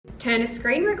Turn a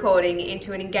screen recording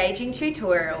into an engaging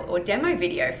tutorial or demo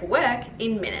video for work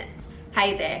in minutes.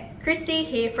 Hey there, Christy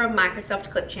here from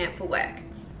Microsoft Clipchamp for Work.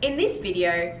 In this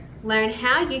video, learn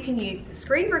how you can use the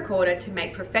screen recorder to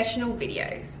make professional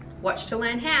videos. Watch to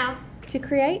learn how. To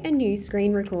create a new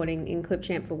screen recording in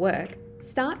Clipchamp for Work,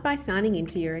 start by signing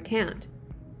into your account.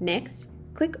 Next,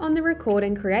 click on the Record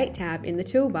and Create tab in the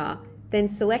toolbar, then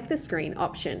select the screen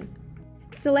option.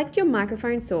 Select your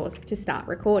microphone source to start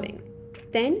recording.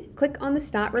 Then click on the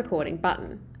Start Recording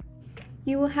button.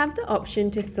 You will have the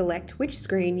option to select which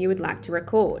screen you would like to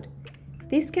record.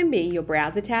 This can be your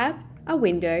browser tab, a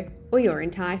window, or your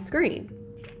entire screen.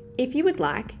 If you would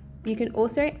like, you can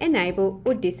also enable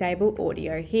or disable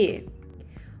audio here.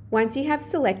 Once you have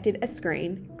selected a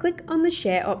screen, click on the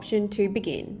Share option to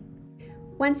begin.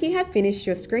 Once you have finished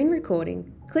your screen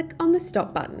recording, click on the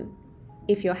Stop button.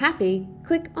 If you're happy,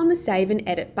 click on the Save and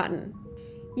Edit button.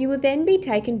 You will then be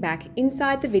taken back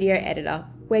inside the video editor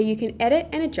where you can edit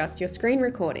and adjust your screen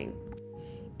recording.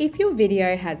 If your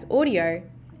video has audio,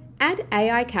 add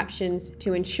AI captions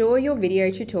to ensure your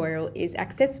video tutorial is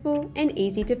accessible and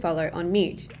easy to follow on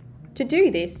mute. To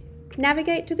do this,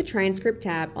 navigate to the Transcript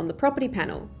tab on the Property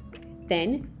panel.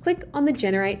 Then click on the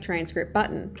Generate Transcript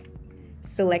button.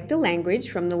 Select a language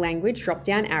from the Language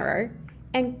drop-down arrow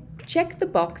and check the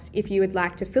box if you would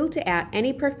like to filter out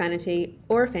any profanity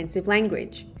or offensive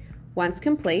language. Once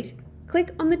complete,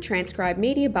 click on the Transcribe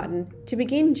Media button to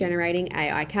begin generating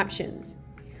AI captions.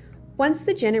 Once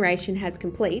the generation has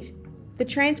complete, the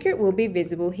transcript will be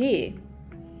visible here.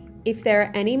 If there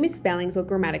are any misspellings or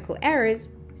grammatical errors,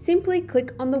 simply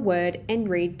click on the word and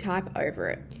read type over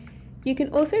it. You can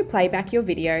also play back your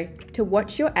video to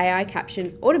watch your AI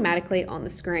captions automatically on the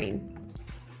screen.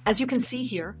 As you can see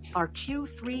here, our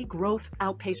Q3 growth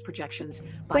outpaced projections.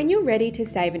 When you're ready to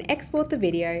save and export the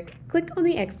video, click on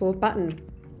the Export button.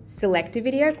 Select a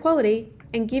video quality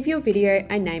and give your video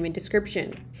a name and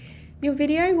description. Your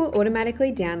video will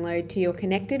automatically download to your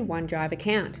connected OneDrive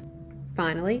account.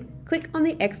 Finally, click on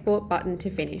the Export button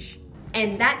to finish.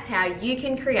 And that's how you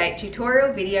can create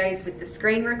tutorial videos with the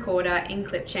screen recorder in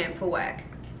Clipchamp for Work.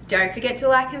 Don't forget to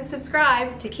like and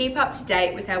subscribe to keep up to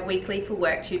date with our weekly For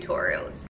Work tutorials.